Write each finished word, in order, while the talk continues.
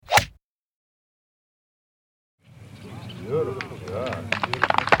All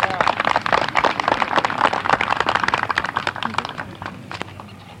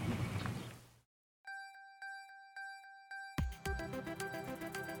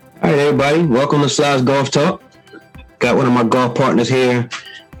right, everybody. Welcome to Sly's Golf Talk. Got one of my golf partners here.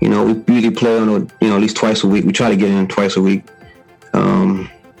 We usually play on, at least twice a week. We try to get in twice a week.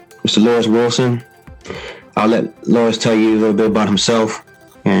 Mr. Lawrence Wilson. I'll let Lawrence tell you a little bit about himself,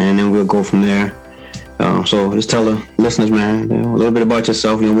 and then we'll go from there. So just tell the listeners, man, a little bit about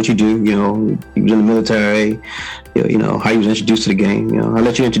yourself. What you do. You was in the military. How you was introduced to the game. I'll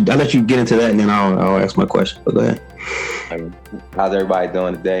let you get into that, and then I'll ask my question. But go ahead. How's everybody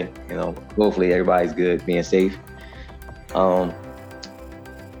doing today? Hopefully everybody's good, being safe. I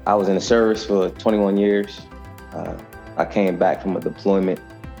was in the service for 21 years. I came back from a deployment,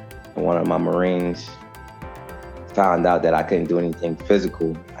 and one of my Marines found out that I couldn't do anything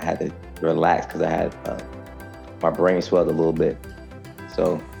physical. I had to relax because I had my brain swelled a little bit.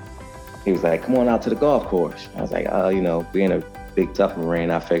 So he was like, "Come on out to the golf course." I was like, being a big tough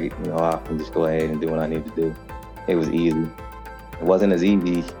Marine, I figured, I can just go ahead and do what I need to do. It was easy. It wasn't as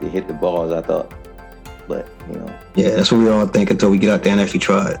easy to hit the ball as I thought, but Yeah, that's what we all think until we get out there and actually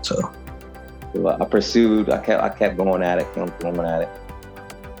try it. So I pursued. I kept going at it,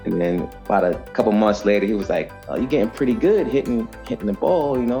 and then about a couple months later, he was like, "Oh, you're getting pretty good hitting the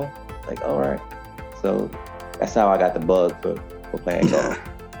ball, Like, all right. So that's how I got the bug for playing golf.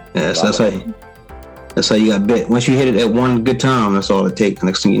 Yeah, so that's how you got bit. Once you hit it at one good time, that's all it takes.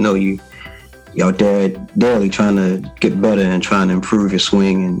 Next thing you know, you out there daily trying to get better and trying to improve your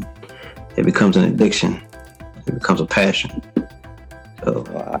swing, and it becomes an addiction. It becomes a passion. So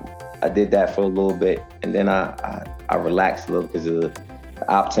I did that for a little bit, and then I relaxed a little because of the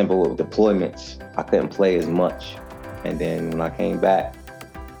op tempo with deployments. I couldn't play as much, and then when I came back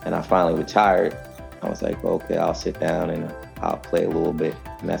and I finally retired, I was like, okay, I'll sit down and I'll play a little bit,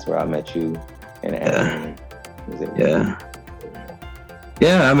 and that's where I met you. Yeah,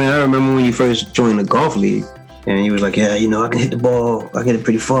 I mean, I remember when you first joined the golf league, and you was like, I can hit the ball, I can hit it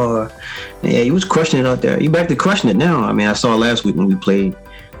pretty far. And you was crushing it out there. You back to crushing it now. I mean, I saw last week when we played,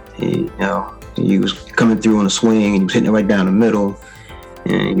 you was coming through on a swing, and you was hitting it right down the middle.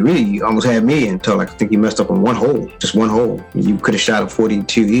 And you almost had me until I think you messed up on just one hole. You could have shot a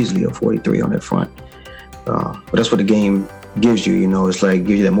 42 easily or 43 on that front. But that's what the game gives you. It's like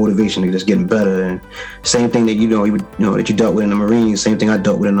gives you that motivation to just getting better. And same thing that that you dealt with in the Marines, same thing I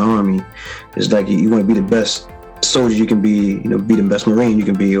dealt with in the Army. It's like you want to be the best soldier you can be, be the best Marine you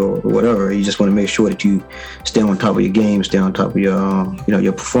can be, or whatever. You just want to make sure that you stay on top of your game, stay on top of your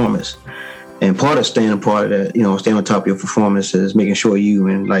your performance. And part of staying on top of your performance is making sure you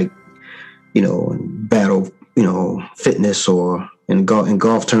in battle, fitness, or in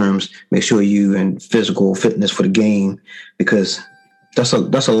golf terms, make sure you in physical fitness for the game, because that's a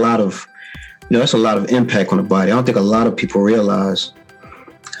lot of impact on the body. I don't think a lot of people realize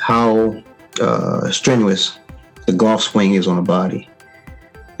how strenuous the golf swing is on the body.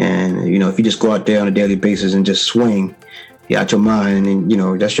 And if you just go out there on a daily basis and just swing, you're out your mind, and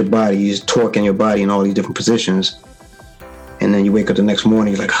that's your body. You're just torquing your body in all these different positions, and then you wake up the next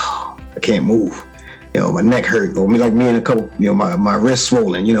morning, you're like, oh, I can't move. My neck hurt, or me in a couple, my wrist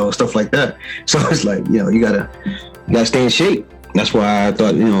swollen, stuff like that. So it's like, you gotta stay in shape. That's why I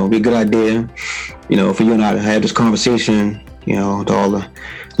thought, it'd be a good idea, for you and I to have this conversation, to all the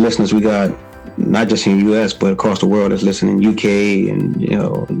listeners we got, not just in the U.S., but across the world that's listening, UK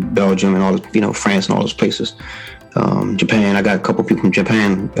and, Belgium and all this, France and all those places. Japan, I got a couple people from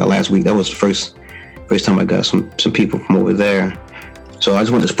Japan last week. That was the first time I got some people from over there. So I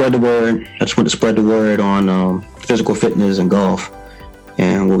just want to spread the word. On physical fitness and golf,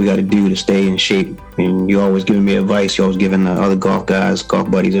 and what we got to do to stay in shape. And you always giving me advice. You always giving the other golf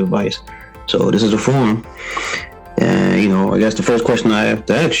buddies advice. So this is a forum. And I guess the first question I have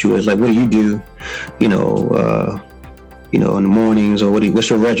to ask you is what do you do? In the mornings, or what's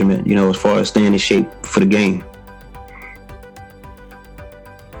your regimen? As far as staying in shape for the game.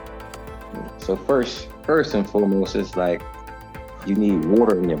 So first and foremost, it's like you need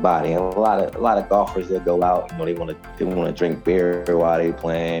water in your body. And a lot of golfers that go out, they want to drink beer while they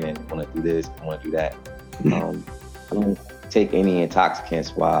playing, and want to do this, want to do that. I don't take any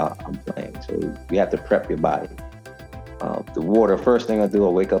intoxicants while I'm playing. So you have to prep your body. The water, first thing I do, I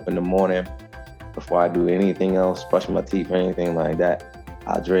wake up in the morning. Before I do anything else, brush my teeth or anything like that,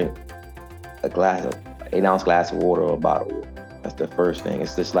 I'll drink an 8-ounce glass of water or a bottle of water. That's the first thing.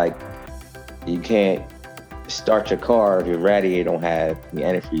 It's just like you can't start your car if your radiator don't have the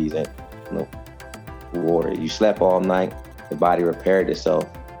antifreeze and water. You slept all night, the body repaired itself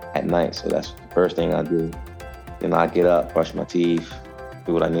at night. So that's the first thing I do. Then I get up, brush my teeth,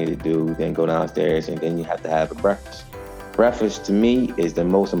 do what I need to do, then go downstairs, and then you have to have a breakfast. Breakfast to me is the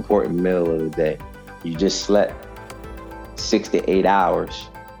most important meal of the day. You just slept 6 to 8 hours,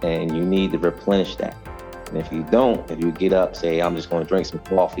 and you need to replenish that. And if you don't, if you get up, say, I'm just going to drink some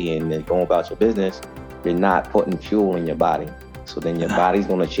coffee and then go about your business, you're not putting fuel in your body. So then your body's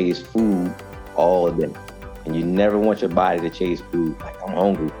going to chase food all day. And you never want your body to chase food. Like, I'm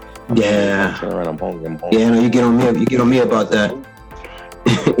hungry. I'm hungry. Yeah, no, you get on me about that.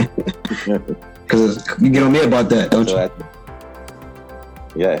 Because you get on me about that, don't you?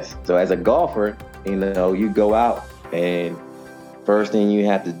 Yes. So as a golfer, you go out, and first thing you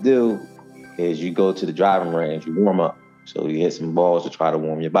have to do is you go to the driving range, you warm up. So you hit some balls to try to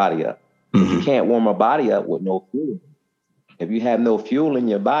warm your body up. Mm-hmm. You can't warm a body up with no fuel. If you have no fuel in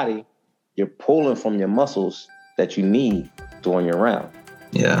your body, you're pulling from your muscles that you need during your round.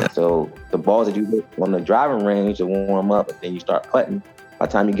 Yeah. So the balls that you hit on the driving range to warm up, and then you start putting, by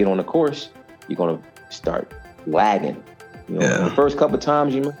the time you get on the course, you're going to start lagging. The first couple of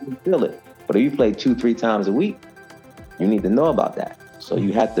times you might feel it. But if you play 2-3 times a week, you need to know about that. So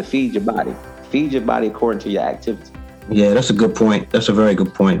you have to feed your body. Feed your body according to your activity. Yeah, that's a good point. That's a very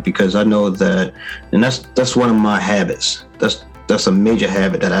good point, because I know that, and that's one of my habits. That's a major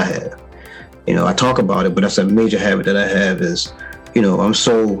habit that I have. I talk about it, but that's a major habit that I have is, I'm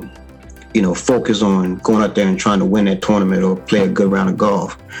so, focused on going out there and trying to win that tournament or play a good round of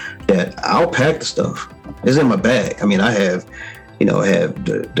golf that I'll pack the stuff. It's in my bag. I mean, I have, I have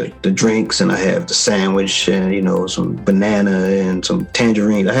the drinks, and I have the sandwich, and, some banana and some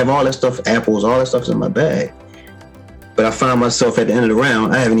tangerine. I have all that stuff, apples, all that stuff's in my bag. But I find myself at the end of the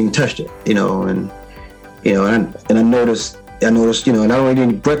round, I haven't even touched it, and I noticed, and I don't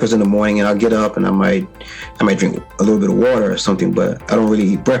eat breakfast in the morning, and I'll get up and I might drink a little bit of water or something, but I don't really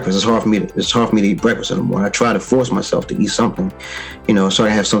eat breakfast. It's hard for me to eat breakfast in the morning. I try to force myself to eat something, so I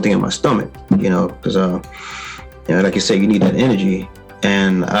have something in my stomach, because, like you said, you need that energy.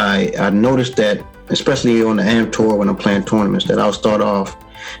 And I noticed that, especially on the AM tour when I'm playing tournaments, that I'll start off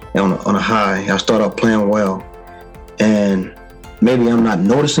on a high. I'll start off playing well, and maybe I'm not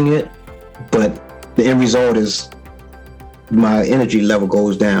noticing it, but the end result is my energy level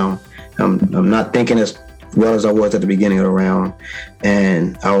goes down. I'm not thinking as well as I was at the beginning of the round,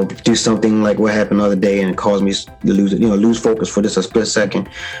 and I'll do something like what happened the other day, and it caused me to lose focus for just a split second.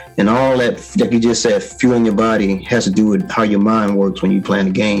 And all that, like you just said, fueling your body has to do with how your mind works when you play the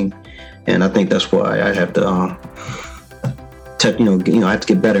game. And I think that's why I have to, I have to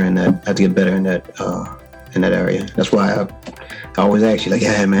get better in that. I have to get better in that area. That's why I always ask you, like,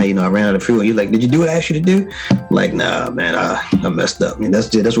 yeah, man, I ran out of fuel. You're like, did you do what I asked you to do? I'm like, nah, man, I messed up. I mean,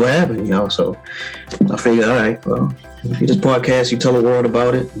 that's what happened, So I figured, all right, well, you just podcast, you tell the world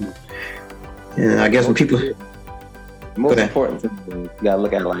about it. And I guess when people... The most important thing, you got to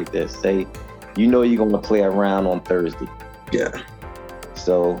look at it like this. Say, you're going to play a round on Thursday. Yeah.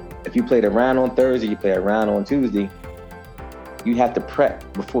 So if you played a round on Thursday, you play a round on Tuesday, you have to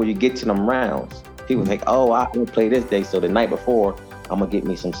prep before you get to them rounds. People think, oh, I'm going to play this day, so the night before, I'm going to get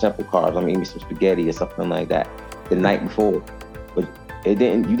me some simple carbs. I'm going to eat me some spaghetti or something like that the night before. But you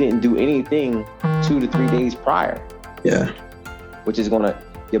didn't do anything 2 to 3 days prior. Yeah. Which is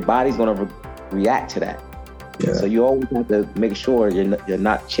your body's going to react to that. Yeah. So you always have to make sure you're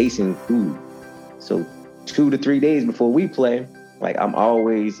not chasing food. So 2 to 3 days before we play, like, I'm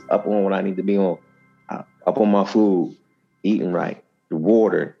always up on what I need to be on, up on my food, eating right, the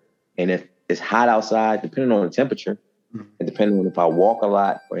water. And if it's hot outside, depending on the temperature, and depending on if I walk a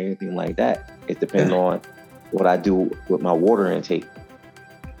lot or anything like that, it depends on what I do with my water intake.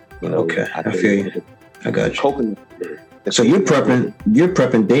 Okay, I feel you. I got you. Coconut. So you're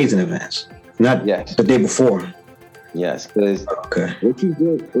prepping days in advance, not the day before. Yes, because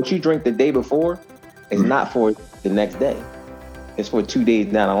what you drink the day before is not for the next day. It's for 2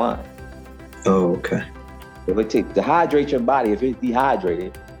 days down the line. Oh, okay. If it takes to hydrate your body, if it's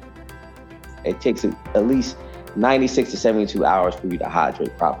dehydrated, it takes at least 96 to 72 hours for you to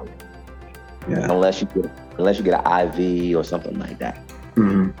hydrate properly. Yeah. Unless you get an IV or something like that.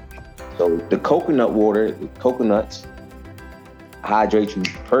 Mm-hmm. So the coconut water, the coconuts hydrate you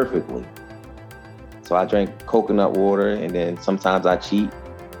perfectly. So I drink coconut water, and then sometimes I cheat,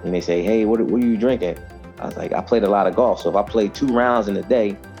 and they say, hey, what are you drinking? I was like, I played a lot of golf. So if I play 2 rounds in a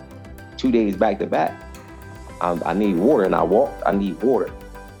day, 2 days back to back, I need water, and I need water.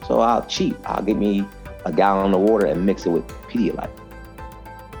 So I'll cheat. I'll get me a gallon of water and mix it with Pedialyte.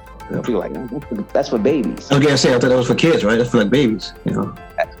 People are like, that's for babies. I was gonna say, I thought that was for kids, right? That's for like babies,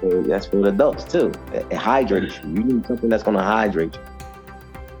 That's for the adults too. It hydrates you. You need something that's gonna hydrate you.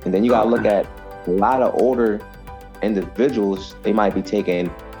 And then you gotta look at a lot of older individuals, they might be taking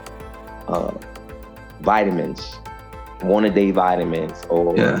vitamins, 1-a-day vitamins,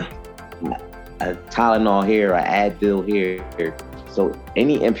 or a Tylenol here, or Advil here. So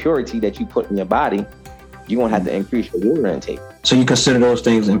any impurity that you put in your body, you're going to have to increase your water intake. So you consider those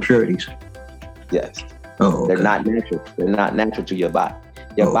things impurities? Yes. Oh, okay. They're not natural. They're not natural to your body.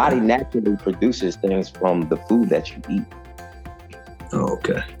 Your body naturally produces things from the food that you eat. Oh,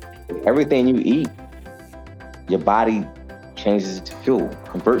 okay. Everything you eat, your body changes it to fuel,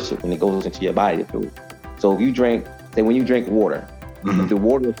 converts it when it goes into your body to fuel. So if you drink, say when you drink water, if the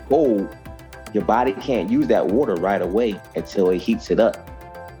water is cold, your body can't use that water right away until it heats it up,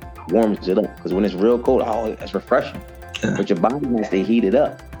 warms it up. Because when it's real cold, it's refreshing. Yeah. But your body has to heat it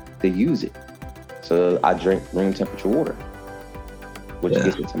up to use it. So I drink room temperature water, which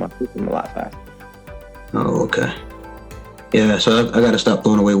gets into my system a lot faster. Oh, okay. Yeah, so I got to stop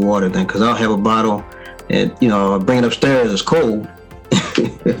throwing away water then, because I'll have a bottle and, I bring it upstairs, it's cold,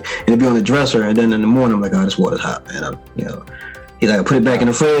 and it'll be on the dresser, and then in the morning I'm like, this water's hot, man. Either I put it back in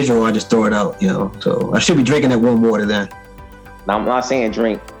the fridge or I just throw it out, So I should be drinking that warm water then. Now, I'm not saying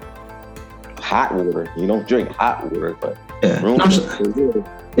drink hot water. You don't drink hot water, but room temperature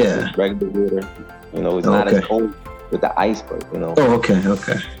water, regular water. It's not as cold with the ice, but Oh, okay.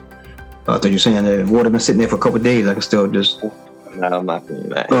 I thought you were saying that if water been sitting there for a couple of days, I can still just. No, I'm not saying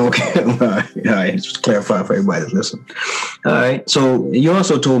that. Oh, okay. All right. Just to clarify for everybody that's listening. All right. So you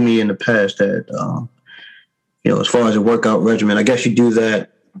also told me in the past that, as far as a workout regimen, I guess you do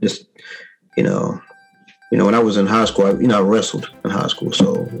that just, when I was in high school, I wrestled in high school.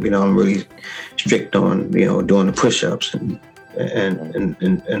 So, I'm really strict on, doing the push-ups and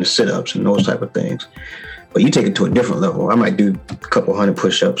the sit-ups and those type of things. But you take it to a different level. I might do a couple hundred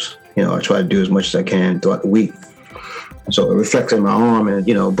push-ups. I try to do as much as I can throughout the week. So it reflects in my arm,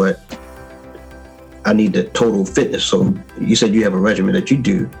 and but I need the total fitness. So you said you have a regimen that you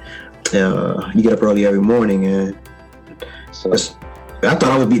do. You get up early every morning, and so I thought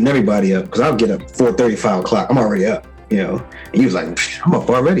I was beating everybody up because I'll get up 4:30, 5 o'clock. I'm already up, And he was like, "I'm up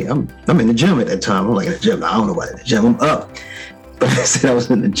already. I'm in the gym at that time." I'm like, "In the gym? I don't know about the gym. I'm up." But I said I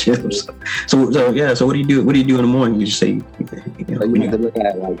was in the gym. So what do you do? What do you do in the morning? You just say, you have to look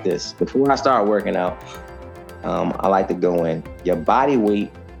at it like this. Before I start working out, I like to go in. Your body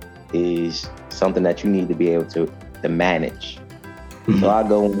weight is something that you need to be able to manage. So I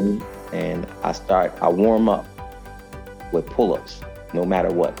go in and I warm up with pull-ups, no matter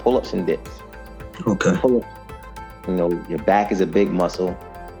what. Pull-ups and dips. Okay. Pull-ups, your back is a big muscle.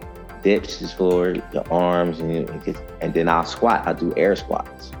 Dips is for your arms, and then I'll squat. I do air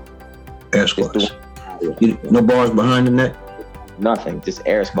squats. Air squats. No bars behind the neck? Nothing, just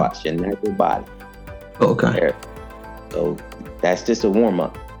air squats, your natural body. Okay. So that's just a warm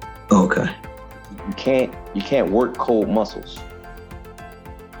up. Okay. You can't work cold muscles.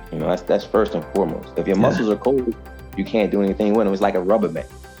 That's first and foremost. If your muscles are cold, you can't do anything with them. It's like a rubber band.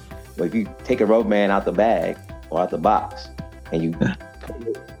 But if you take a rubber band out the bag or out the box and you pull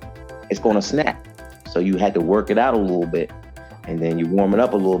it, it's going to snap. So you had to work it out a little bit, and then you warm it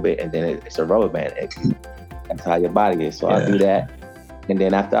up a little bit, and then it's a rubber band. That's how your body is. So I do that. And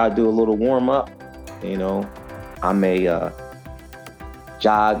then after I do a little warm up, I may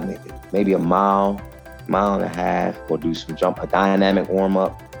jog maybe a mile and a half, or do a dynamic warm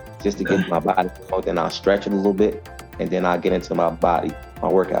up just to get my body going. Then I'll stretch it a little bit, and then I'll get into my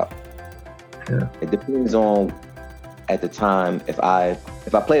workout. Yeah. It depends on at the time. If I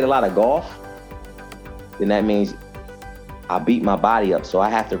played a lot of golf, then that means I beat my body up. So I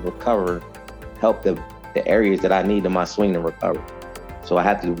have to help the areas that I need in my swing to recover. So I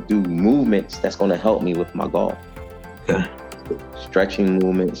have to do movements that's going to help me with my golf. Okay. Stretching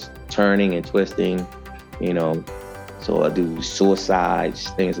movements, turning and twisting, So I do suicides,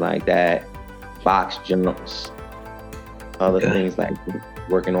 things like that, box jumps, other things like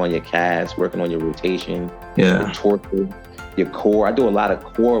working on your calves, working on your rotation, your torque, your core. I do a lot of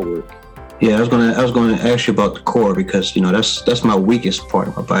core work. Yeah, I was gonna ask you about the core, because that's my weakest part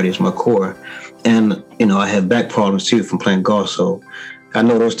of my body is my core, and I had back problems too from playing golf, so I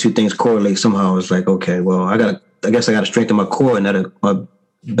know those two things correlate somehow. It's like, okay, well, I guess I gotta strengthen my core, and that my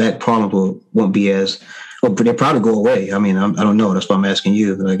back problems won't be as. Well, they probably go away. I mean, I don't know. That's why I'm asking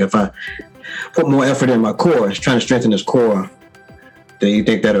you. Like, if I put more effort in my core, trying to strengthen this core, do you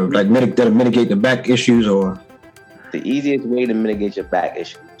think that'll mitigate the back issues? Or the easiest way to mitigate your back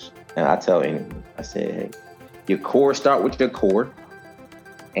issues, and I tell anyone, I say, hey, your core, start with your core,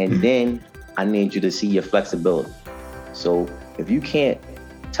 and then I need you to see your flexibility. So if you can't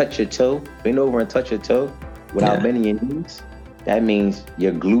touch your toe, bend over and touch your toe without bending your knees, that means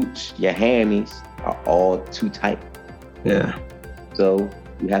your glutes, your hammies are all too tight. Yeah. So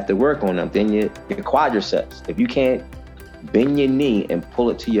you have to work on them. Then your quadriceps. If you can't bend your knee and pull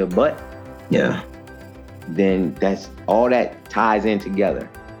it to your butt, yeah, then that's all that ties in together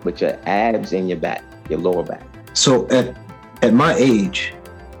with your abs and your back, your lower back. So at my age,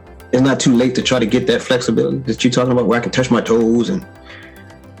 it's not too late to try to get that flexibility that you're talking about, where I can touch my toes and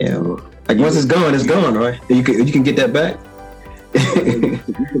like once it's gone, right? You can get that back. You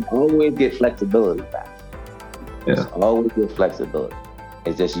can always get flexibility back. Yeah, always get flexibility.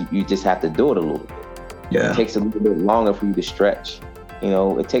 It's just you just have to do it a little bit. Yeah, it takes a little bit longer for you to stretch.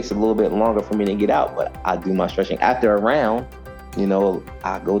 It takes a little bit longer for me to get out, but I do my stretching after a round.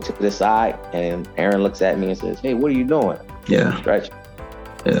 I go to the side and Aaron looks at me and says, "Hey, what are you doing?" Yeah, I'm stretching.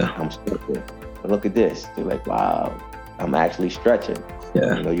 Yeah, I'm stretching. But look at this. They're like, "Wow, I'm actually stretching."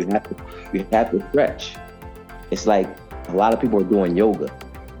 Yeah, you have to stretch. It's like a lot of people are doing yoga.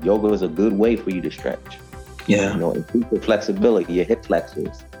 Yoga is a good way for you to stretch. Yeah, increase your flexibility, your hip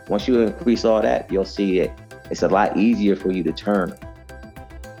flexors. Once you increase all that, you'll see it's a lot easier for you to turn.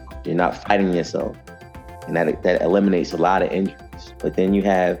 You're not fighting yourself, and that eliminates a lot of injuries. But then you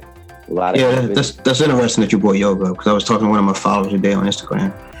have a lot of that's interesting that you brought yoga up, because I was talking to one of my followers today on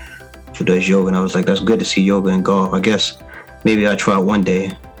Instagram who does yoga, and I was like, that's good to see yoga and golf. I guess maybe I'll try it one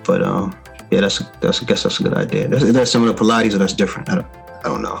day, but I guess that's a good idea. That's similar to Pilates, or that's different. I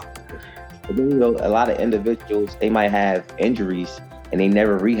don't know. But then, a lot of individuals, they might have injuries and they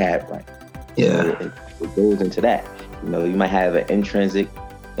never rehab right. Yeah. So it goes into that. You might have an intrinsic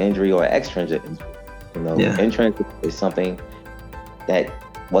injury or an extrinsic injury. Intrinsic is something that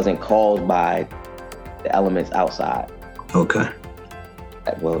wasn't caused by the elements outside. Okay.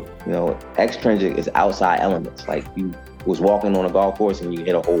 Well, extrinsic is outside elements. Like you was walking on a golf course and you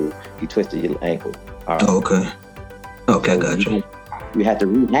hit a hole, you twisted your ankle. All right. Okay. Okay, so gotcha. You have to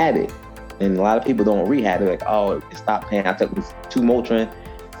rehab it. And a lot of people don't rehab. They're like, "Oh, it stopped pain. I took 2 Motrin.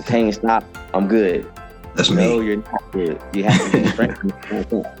 The pain stopped. I'm good." That's me. No, you're not good. You have to be strengthened.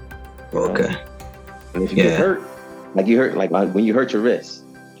 Okay. And if you get hurt, like when you hurt your wrist,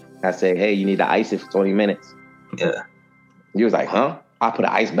 I say, "Hey, you need to ice it for 20 minutes." Yeah. You was like, "Huh? I put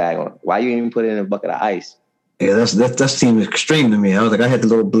an ice bag on it. Why you even put it in a bucket of ice?" Yeah, that seems extreme to me. I was like, I had the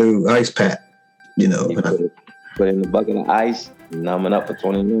little blue ice pack, You put it in the bucket of ice, numb it up for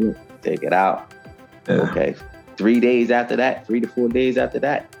 20 minutes. Take it out. Yeah. Okay. 3 days after that, 3 to 4 days after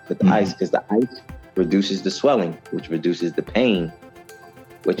that, put the ice, because the ice reduces the swelling, which reduces the pain,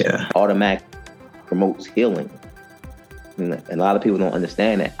 which automatically promotes healing. And a lot of people don't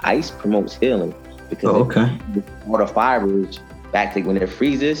understand that ice promotes healing, because all the fibers back to when it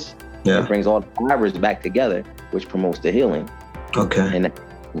freezes, it brings all the fibers back together, which promotes the healing. Okay. And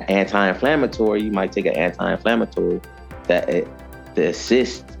anti-inflammatory, you might take an anti-inflammatory to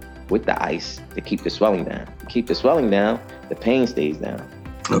assist with the ice to keep the swelling down. Keep the swelling down, the pain stays down.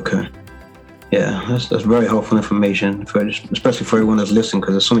 Okay. Yeah, that's very helpful information, especially for everyone that's listening,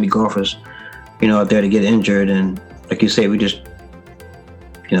 because there's so many golfers, out there to get injured, and like you say, we just,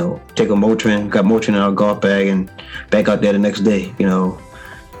 take got Motrin in our golf bag and back out there the next day,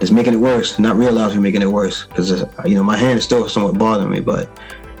 it's making it worse, not realizing we're making it worse, because, my hand is still somewhat bothering me, but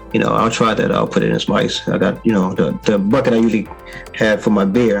I'll try that. I'll put it in some ice. I got, the bucket I usually have for my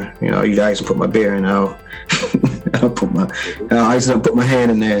beer. I use ice and put my beer in. I'll ice and put my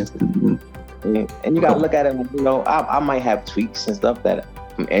hand in there. And you got to look at it. I might have tweaks and stuff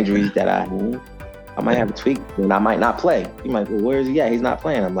from injuries that I have. I might have a tweak and I might not play. You might go, where is he at? He's not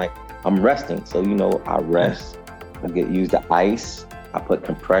playing. I'm like, I'm resting. So, I rest. I use the ice. I put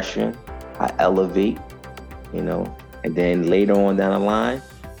compression. I elevate, and then later on down the line,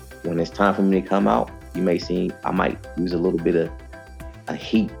 when it's time for me to come out, you may see I might use a little bit of a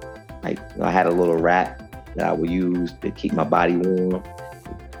heat. Like I had a little wrap that I would use to keep my body warm.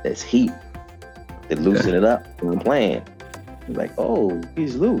 That's heat to loosen it up when I'm playing. You're like, oh,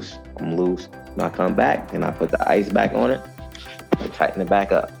 he's loose. I'm loose. When I come back and I put the ice back on it and tighten it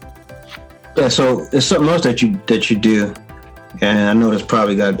back up. Yeah, so there's something else that you do, and I know that's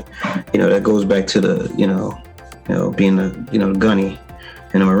probably got, that goes back to the, being the gunny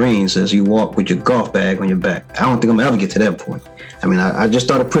in the Marines, as you walk with your golf bag on your back. I don't think I'm gonna ever get to that point. I mean, I just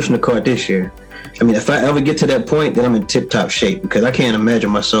started pushing the cart this year. I mean, if I ever get to that point, then I'm in tip-top shape, because I can't imagine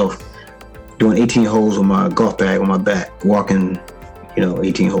myself doing 18 holes with my golf bag on my back, walking,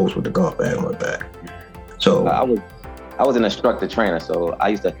 18 holes with the golf bag on my back. So I was an instructor trainer, so I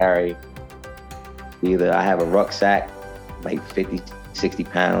used to carry I have a rucksack, like 50, 60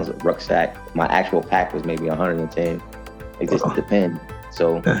 pounds of rucksack. My actual pack was maybe 110. It just depends.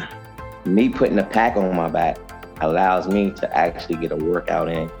 So me putting a pack on my back allows me to actually get a workout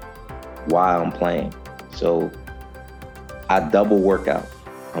in while I'm playing. So double workout.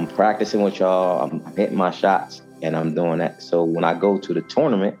 I'm practicing with y'all. I'm hitting my shots, and I'm doing that. So when I go to the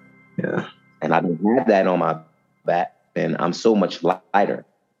tournament, and I don't have that on my back, then I'm so much lighter,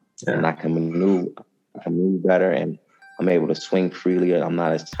 and I can move better, and I'm able to swing freely, and I'm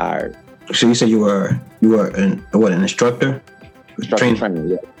not as tired. So you said you were an instructor? Trainer,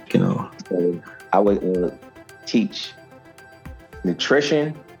 yeah. You know, so I would teach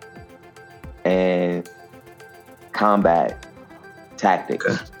nutrition and combat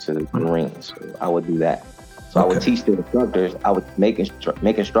tactics to the Marines. So I would do that. So I would teach the instructors. I would make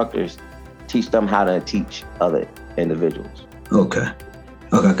instructors teach them how to teach other individuals. Okay,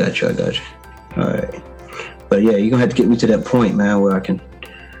 I got you. All right. But yeah, you're going to have to get me to that point, man, where I can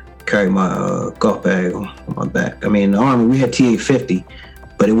carry my golf bag on my back. I mean, in the Army, we had TA-50,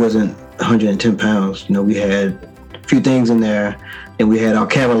 but it wasn't 110 pounds. You know, we had a few things in there, and we had our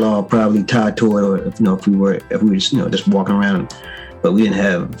Kevlar probably tied to it, or if we were just, just walking around, but we didn't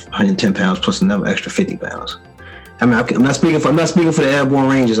have 110 pounds plus another extra 50 pounds. I mean, I'm not speaking for the airborne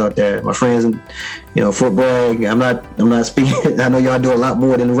rangers out there, my friends in, Fort Bragg. I'm not speaking. I know y'all do a lot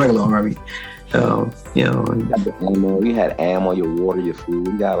more than the regular Army. You had ammo, your water, your food.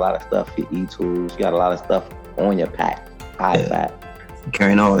 You got a lot of stuff, your e-tools. You got a lot of stuff on your pack, high pack.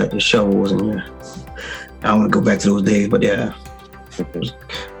 Carrying all that, the shovels, and I don't want to go back to those days, but yeah.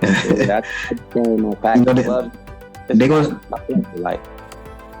 That's carrying my pack. They're going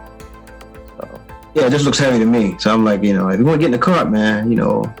yeah, it just looks heavy to me. So I'm like, if you want to get in the cart, man,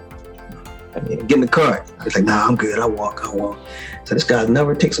 get in the cart. It's like, nah, I'm good. I walk. So this guy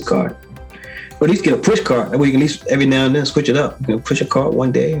never takes a cart. But at least get a push cart. That way you can at least every now and then switch it up. You can push a cart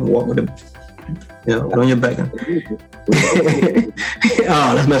one day and walk with it, on your back.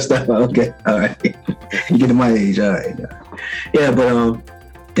 Oh, that's messed up. Okay, all right. You get to my age, all right. Yeah, but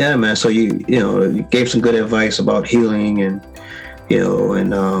yeah, man. So you gave some good advice about healing and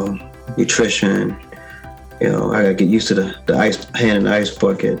nutrition. I gotta get used to the ice hand and the ice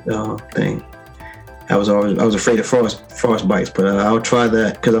bucket thing. I was afraid of frost bites, but I'll try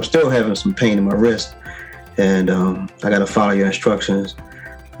that because I'm still having some pain in my wrist, and I gotta follow your instructions.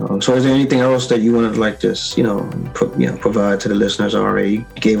 So is there anything else that you want to provide to the listeners already?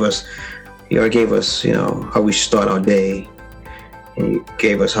 You already gave us how we should start our day, and you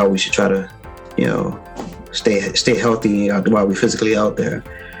gave us how we should try to stay healthy while we're physically out there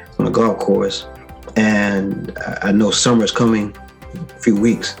on the golf course. And I know summer's coming in a few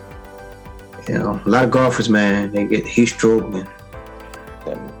weeks. A lot of golfers, man, they get heat stroke.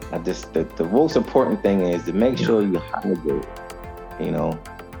 The most important thing is to make sure you hydrate.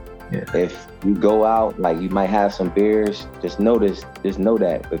 If you go out, like you might have some beers, just know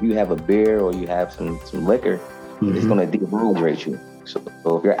that if you have a beer or you have some liquor, it's going to dehydrate you. So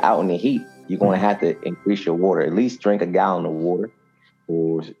if you're out in the heat, you're going to have to increase your water. At least drink a gallon of water,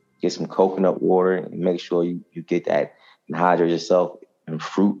 or get some coconut water, and make sure you get that and hydrate yourself. And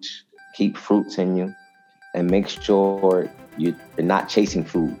fruits, keep fruits in you, and make sure you're not chasing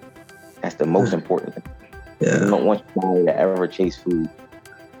food. That's the most important thing. Yeah. You don't want your body to ever chase food.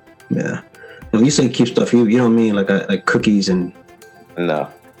 Yeah. When you say keep stuff, you don't mean like cookies and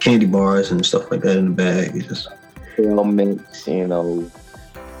candy bars and stuff like that in the bag. You just trail mix, you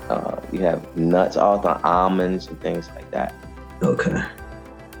have nuts, all the almonds and things like that. Okay.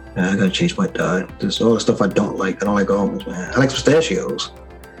 I gotta change my diet. There's all the stuff I don't like. I don't like almonds, man. I like pistachios.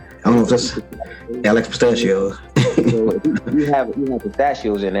 I don't know if that's. Yeah, I like pistachios. So you have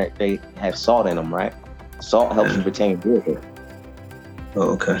pistachios in there. They have salt in them, right? Salt helps you retain water.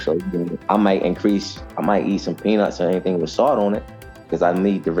 Oh, okay. So I might eat some peanuts or anything with salt on it because I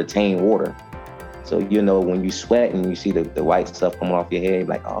need to retain water. So when you sweat and you see the white stuff coming off your head, you're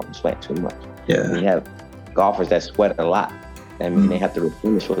like, oh, I'm sweating too much. Yeah. And you have golfers that sweat a lot. I mean, they have to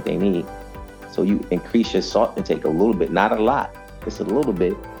replenish what they need. So you increase your salt intake a little bit, not a lot, just a little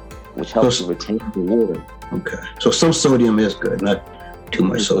bit, which helps you retain the water. Okay. So some sodium is good, not too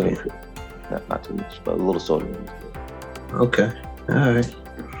much sodium. Not too much, but a little sodium is good. Okay. All right.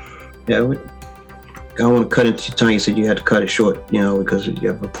 Yeah, I don't want to cut into your time. You said you had to cut it short, because you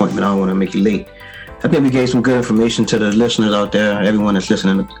have an appointment. I don't want to make you late. I think we gave some good information to the listeners out there, everyone that's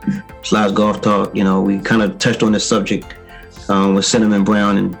listening to Sly's Golf Talk. We kind of touched on this subject with Cinnamon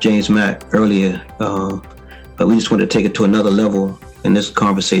Brown and James Mack earlier, but we just wanted to take it to another level in this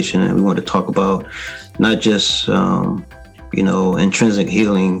conversation, and we want to talk about not just intrinsic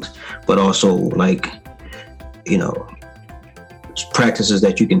healings, but also practices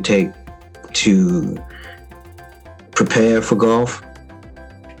that you can take to prepare for golf,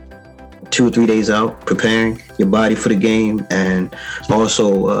 2 or 3 days out, preparing your body for the game, and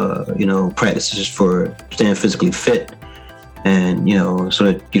also practices for staying physically fit and so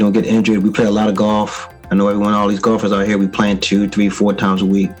that you don't get injured. We play a lot of golf. I know all these golfers out here, we playing 2, 3, 4 times a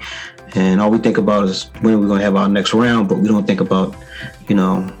week, and all we think about is when we're going to have our next round, but we don't think about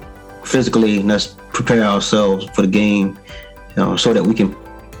physically, let's prepare ourselves for the game, so that we can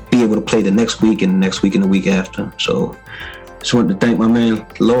be able to play the next week and the next week and the week after. So just wanted to thank my man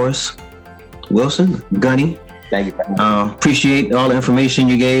Loris Wilson, Gunny. Thank you. Appreciate all the information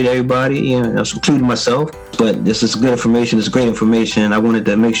you gave to everybody, including myself. But this is good information. It's great information. I wanted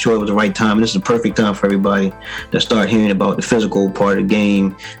to make sure it was the right time. And this is the perfect time for everybody to start hearing about the physical part of the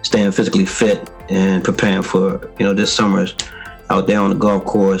game, staying physically fit, and preparing for this summer's out there on the golf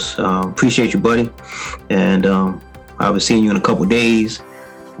course. Appreciate you, buddy. And I'll be seeing you in a couple days.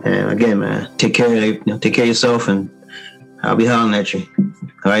 And again, man, take care of yourself, and I'll be hollering at you.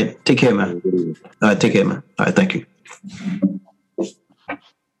 All right, take care, man. All right, take care, man. All right, thank you.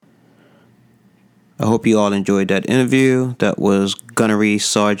 I hope you all enjoyed that interview. That was Gunnery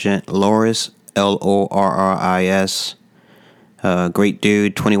Sergeant Loris, Lorris. Great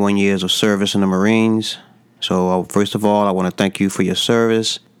dude, 21 years of service in the Marines. So first of all, I want to thank you for your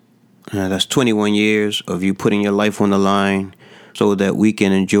service. That's 21 years of you putting your life on the line so that we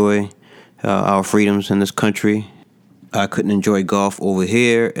can enjoy our freedoms in this country. I couldn't enjoy golf over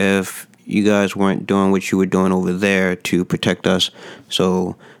here if you guys weren't doing what you were doing over there to protect us.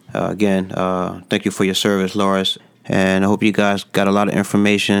 So again, thank you for your service, Loris. And I hope you guys got a lot of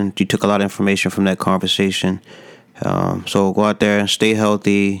information. You took a lot of information from that conversation. So go out there and stay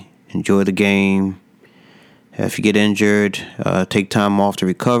healthy. Enjoy the game. If you get injured, take time off to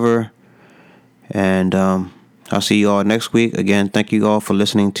recover. And I'll see you all next week. Again, thank you all for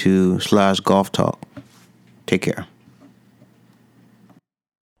listening to Sly's Golf Talk. Take care.